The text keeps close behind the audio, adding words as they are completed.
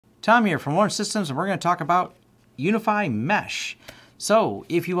Tom here from Lawrence Systems, and we're going to talk about UniFi Mesh. So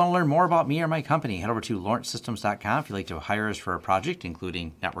if you want to learn more about me or my company, head over to lawrencesystems.com. If you'd like to hire us for a project,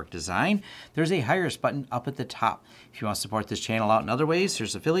 including network design, there's a Hire Us button up at the top. If you want to support this channel out in other ways,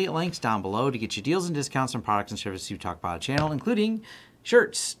 there's affiliate links down below to get you deals and discounts on products and services you talk about on the channel, including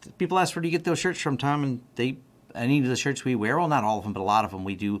shirts. People ask where do you get those shirts from, Tom, and any of the shirts we wear, well, not all of them, but a lot of them,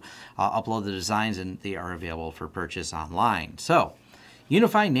 we do upload the designs, and they are available for purchase online. So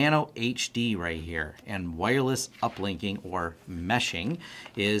UniFi Nano HD right here, and wireless uplinking or meshing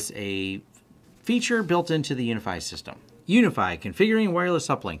is a feature built into the UniFi system. UniFi, configuring wireless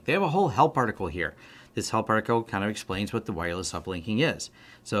uplink. They have a whole help article here. This help article kind of explains what the wireless uplinking is.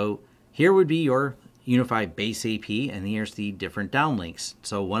 So here would be your UniFi base AP, and here's the different downlinks.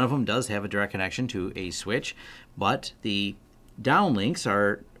 So one of them does have a direct connection to a switch, but the downlinks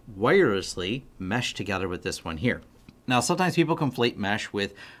are wirelessly meshed together with this one here. Now, sometimes people conflate mesh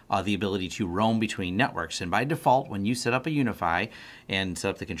with the ability to roam between networks. And by default, when you set up a UniFi and set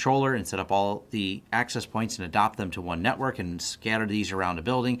up the controller and set up all the access points and adopt them to one network and scatter these around a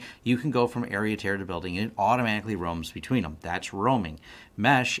building, you can go from area to area to building, and it automatically roams between them. That's roaming.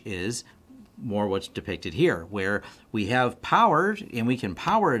 Mesh is more what's depicted here, where we have power and we can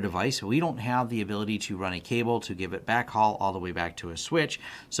power a device, but we don't have the ability to run a cable to give it backhaul all the way back to a switch.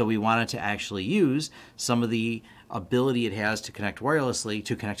 So we wanted to actually use some of the ability it has to connect wirelessly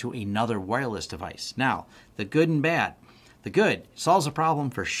to connect to another wireless device. Now, the good and bad. The good solves a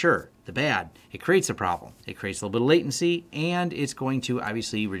problem for sure. The bad, it creates a problem. It creates a little bit of latency, and it's going to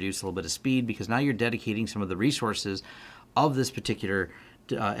obviously reduce a little bit of speed because now you're dedicating some of the resources of this particular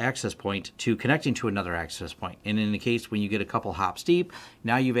access point to connecting to another access point. And in the case when you get a couple hops deep,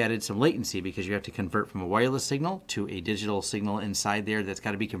 now you've added some latency because you have to convert from a wireless signal to a digital signal inside there that's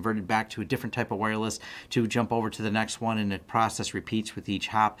got to be converted back to a different type of wireless to jump over to the next one, and the process repeats with each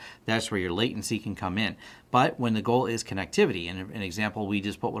hop. That's where your latency can come in. But when the goal is connectivity, and an example, we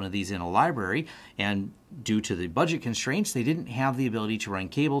just put one of these in a library, and due to the budget constraints, they didn't have the ability to run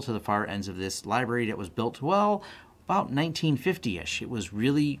cable to the far ends of this library that was built, well, about 1950-ish. It was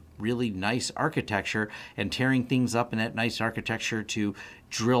really, really nice architecture, and tearing things up in that nice architecture to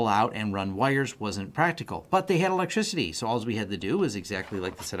drill out and run wires wasn't practical. But they had electricity, so all we had to do was exactly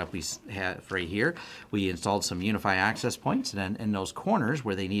like the setup we have right here. We installed some UniFi access points, and then in those corners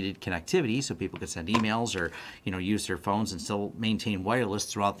where they needed connectivity so people could send emails or use their phones and still maintain wireless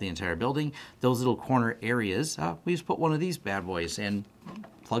throughout the entire building, those little corner areas, we just put one of these bad boys and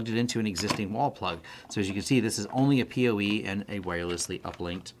plugged it into an existing wall plug. So as you can see, this is only a PoE and a wirelessly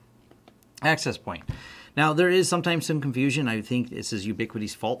uplinked access point. Now, there is sometimes some confusion. I think this is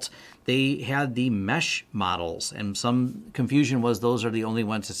Ubiquiti's fault. They had the mesh models, and some confusion was those are the only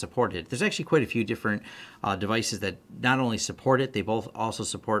ones that support it. There's actually quite a few different devices that not only support it, they both also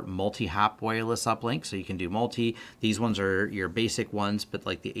support multi-hop wireless uplink, so you can do multi. These ones are your basic ones, but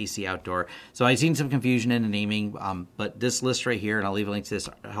like the AC outdoor. So I've seen some confusion in the naming, but this list right here, and I'll leave a link to this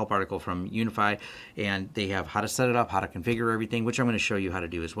help article from UniFi, and they have how to set it up, how to configure everything, which I'm going to show you how to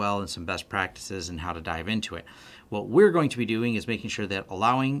do as well, and some best practices and how to dive into it. What we're going to be doing is making sure that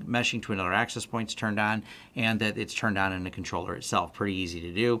allowing meshing to another access point is turned on, and that it's turned on in the controller itself. Pretty easy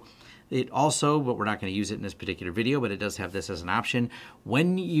to do. It also, but we're not going to use it in this particular video, but it does have this as an option.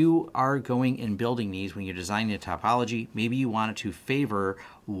 When you are going and building these, when you're designing a topology, maybe you want it to favor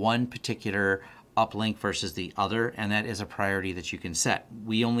one particular uplink versus the other, and that is a priority that you can set.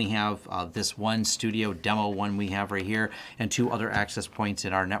 We only have this one studio demo one we have right here, and two other access points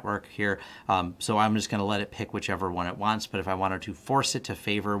in our network here. So I'm just going to let it pick whichever one it wants, but if I wanted to force it to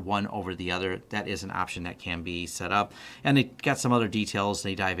favor one over the other, that is an option that can be set up. And it got some other details.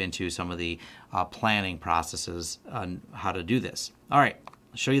 They dive into some of the planning processes on how to do this. All right.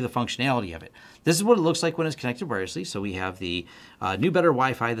 I'll show you the functionality of it. This is what it looks like when it's connected wirelessly. So we have the new better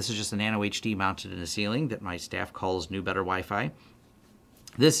Wi-Fi. This is just a Nano HD mounted in the ceiling that my staff calls new better Wi-Fi.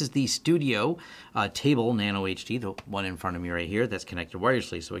 This is the studio table Nano HD, the one in front of me right here, that's connected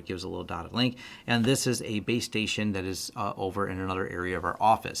wirelessly, so it gives a little dotted link. And this is a base station that is over in another area of our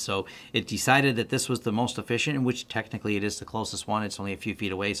office. So it decided that this was the most efficient, in which technically it is the closest one. It's only a few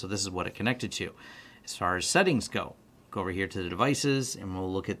feet away, so this is what it connected to. As far as settings go over here to the devices, and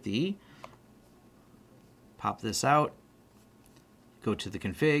we'll look at the, pop this out, go to the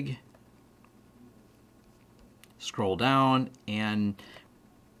config, scroll down, and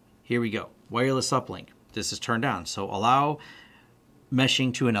here we go. Wireless uplink. This is turned on. So allow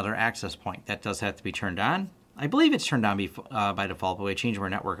meshing to another access point. That does have to be turned on. I believe it's turned on by default, but we change our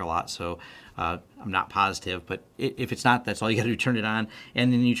network a lot, so I'm not positive. But if it's not, that's all you got to do, turn it on,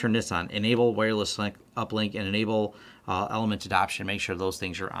 and then you turn this on. Enable wireless uplink and enable element adoption, make sure those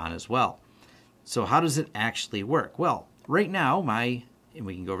things are on as well. So how does it actually work? Well, right now, and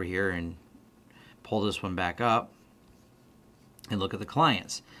we can go over here and pull this one back up and look at the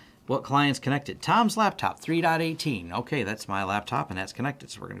clients. What client's connected? Tom's laptop, 3.18. Okay, that's my laptop, and that's connected.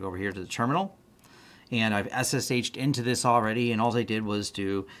 So we're going to go over here to the terminal. And I've SSH'd into this already, and all I did was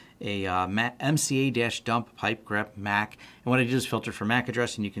do a MCA-dump pipe grep MAC. And what I did is filter for MAC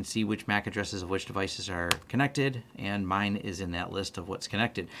address, and you can see which MAC addresses of which devices are connected, and mine is in that list of what's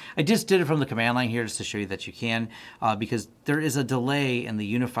connected. I just did it from the command line here just to show you that you can, because there is a delay in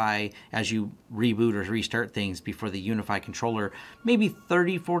the UniFi as you reboot or restart things before the UniFi controller, maybe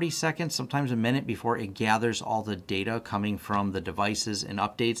 30, 40 seconds, sometimes a minute before it gathers all the data coming from the devices and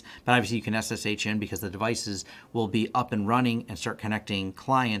updates. But obviously you can SSH in because the devices will be up and running and start connecting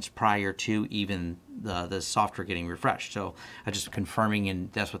clients prior to even the software getting refreshed. So I'm just confirming, and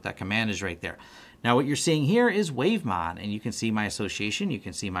that's what that command is right there. Now what you're seeing here is WaveMon, and you can see my association, you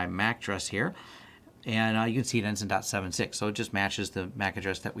can see my MAC address here, and you can see it ends in .76. So it just matches the MAC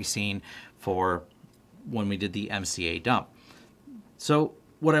address that we seen for when we did the MCA dump. So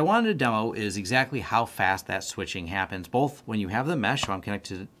what I wanted to demo is exactly how fast that switching happens, both when you have the mesh, so I'm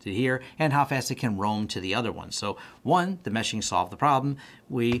connected to here, and how fast it can roam to the other one. So one, the meshing solved the problem.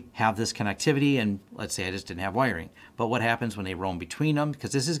 We have this connectivity, and let's say I just didn't have wiring. But what happens when they roam between them?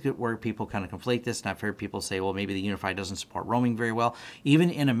 Because this is where people kind of conflate this, and I've heard people say, well, maybe the UniFi doesn't support roaming very well.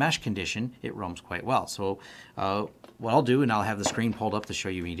 Even in a mesh condition, it roams quite well. So what I'll do, and I'll have the screen pulled up to show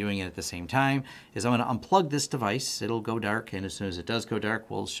you me doing it at the same time, is I'm going to unplug this device. It'll go dark, and as soon as it does go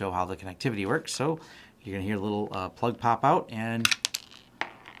dark, we'll show how the connectivity works. So you're going to hear a little plug pop out, and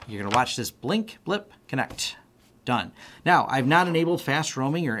you're going to watch this blink, blip, connect. Done. Now, I've not enabled fast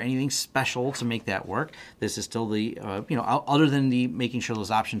roaming or anything special to make that work. This is still the, other than the making sure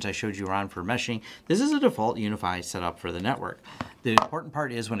those options I showed you are on for meshing, this is a default UniFi setup for the network. The important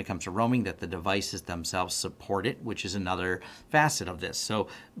part is when it comes to roaming that the devices themselves support it, which is another facet of this. So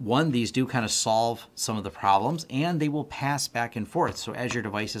one, these do kind of solve some of the problems, and they will pass back and forth. So as your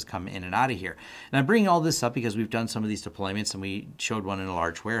devices come in and out of here. And I'm bringing all this up because we've done some of these deployments, and we showed one in a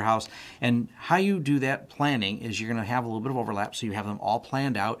large warehouse. And how you do that planning is you're going to have a little bit of overlap, so you have them all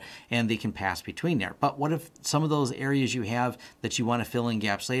planned out, and they can pass between there. But what if some of those areas you have that you want to fill in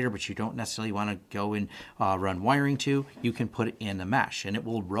gaps later, but you don't necessarily want to go and run wiring to, you can put it in the mesh, and it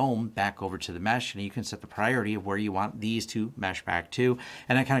will roam back over to the mesh, and you can set the priority of where you want these to mesh back to,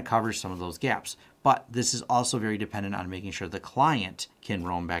 and that kind of covers some of those gaps. But this is also very dependent on making sure the client can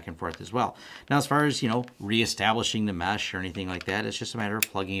roam back and forth as well. Now, as far as, reestablishing the mesh or anything like that, it's just a matter of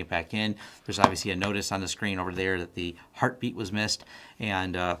plugging it back in. There's obviously a notice on the screen over there that the heartbeat was missed,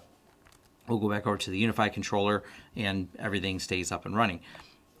 and we'll go back over to the UniFi controller, and everything stays up and running.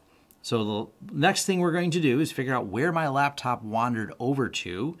 So the next thing we're going to do is figure out where my laptop wandered over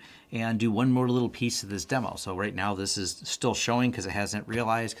to and do one more little piece of this demo. So right now this is still showing because it hasn't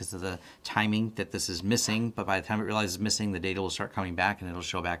realized because of the timing that this is missing. But by the time it realizes it's missing, the data will start coming back and it'll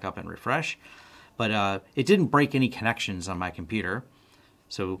show back up and refresh. But it didn't break any connections on my computer.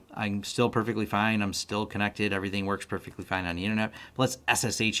 So I'm still perfectly fine. I'm still connected. Everything works perfectly fine on the internet. But let's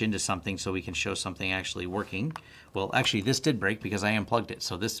SSH into something so we can show something actually working. Well, actually, this did break because I unplugged it.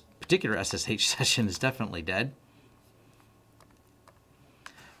 So this particular SSH session is definitely dead.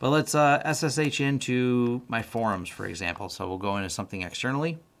 But let's SSH into my forums, for example. So we'll go into something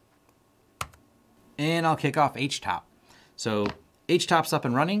externally. And I'll kick off HTOP. So HTOP's up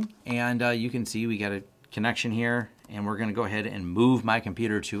and running. And you can see we got a connection here. And we're going to go ahead and move my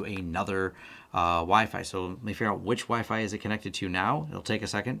computer to another Wi-Fi. So let me figure out which Wi-Fi is it connected to now. It'll take a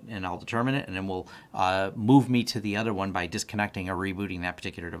second, and I'll determine it, and then we'll move me to the other one by disconnecting or rebooting that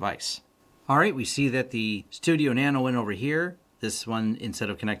particular device. All right, we see that the Studio Nano went over here. This one, instead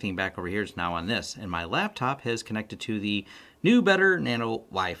of connecting back over here, is now on this. And my laptop has connected to the new, better Nano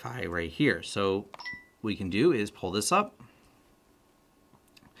Wi-Fi right here. So what we can do is pull this up,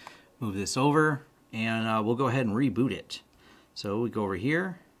 move this over, and we'll go ahead and reboot it. So we go over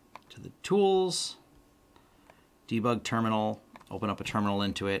here to the tools, debug terminal, open up a terminal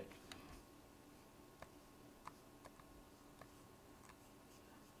into it.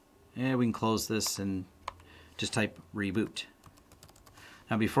 And we can close this and just type reboot.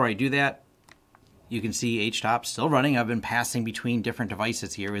 Now before I do that, you can see HTOP still running. I've been passing between different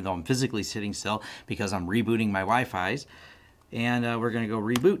devices here, even though I'm physically sitting still because I'm rebooting my Wi-Fi's. And we're going to go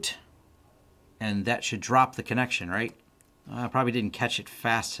reboot. And that should drop the connection, right? I probably didn't catch it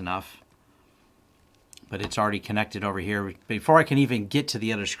fast enough. but it's already connected over here. Before I can even get to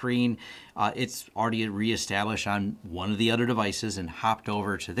the other screen, it's already reestablished on one of the other devices and hopped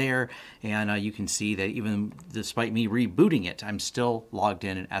over to there. And you can see that even despite me rebooting it, I'm still logged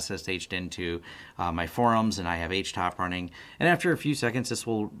in and SSH'd into my forums, and I have HTOP running. And after a few seconds, this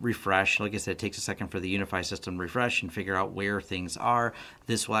will refresh. Like I said, it takes a second for the UniFi system to refresh and figure out where things are.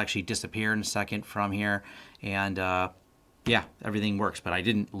 This will actually disappear in a second from here. And yeah, everything works, but I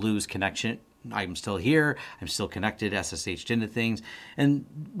didn't lose connection. I'm still here, I'm still connected, SSH'd into things. And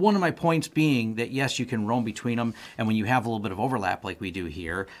one of my points being that yes, you can roam between them, and when you have a little bit of overlap like we do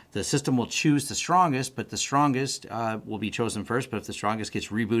here, the system will choose the strongest, but the strongest will be chosen first, but if the strongest gets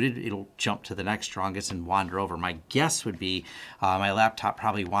rebooted, it'll jump to the next strongest and wander over. My guess would be my laptop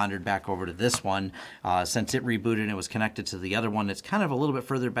probably wandered back over to this one since it rebooted and it was connected to the other one that's kind of a little bit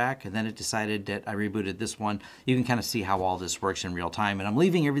further back, and then it decided that I rebooted this one. You can kind of see how all this works in real time, and I'm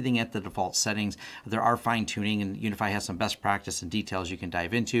leaving everything at the default settings. There are fine tuning, and UniFi has some best practice and details you can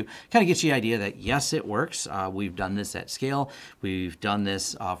dive into. Kind of gets you the idea that yes, it works. We've done this at scale. We've done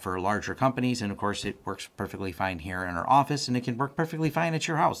this for larger companies, and of course it works perfectly fine here in our office, and it can work perfectly fine at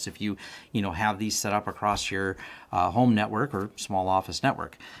your house if you have these set up across your home network or small office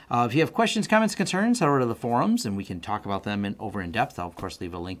network. If you have questions, comments, concerns, head over to the forums and we can talk about them over in depth. I'll of course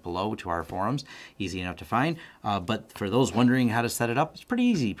leave a link below to our forums, easy enough to find. But for those wondering how to set it up, it's pretty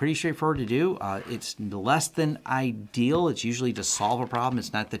easy, pretty straightforward to do. It's less than ideal. It's usually to solve a problem.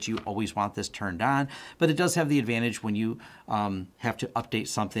 It's not that you always want this turned on, but it does have the advantage when you have to update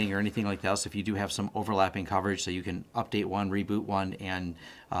something or anything like that. So if you do have some overlapping coverage, so you can update one, reboot one, and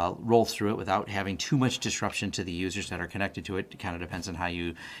roll through it without having too much disruption to the users that are connected to it. It kind of depends on how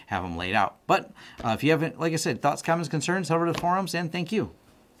you have them laid out. But if you haven't, like I said, thoughts, comments, concerns, head over to the forums, and thank you.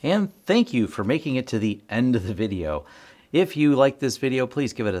 And thank you for making it to the end of the video. If you like this video,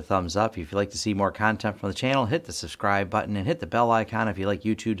 please give it a thumbs up. If you'd like to see more content from the channel, hit the subscribe button and hit the bell icon if you'd like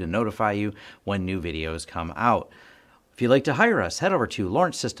YouTube to notify you when new videos come out. If you'd like to hire us, head over to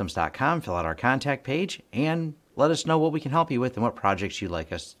lawrencesystems.com, fill out our contact page, and let us know what we can help you with and what projects you'd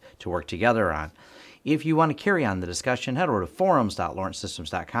like us to work together on. If you want to carry on the discussion, head over to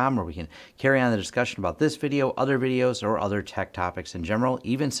forums.lawrencesystems.com, where we can carry on the discussion about this video, other videos, or other tech topics in general.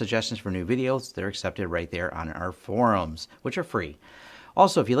 Even suggestions for new videos, they're accepted right there on our forums, which are free.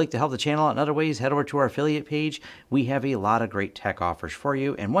 Also, if you'd like to help the channel out in other ways, head over to our affiliate page. We have a lot of great tech offers for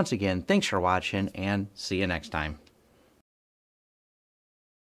you. And once again, thanks for watching, and see you next time.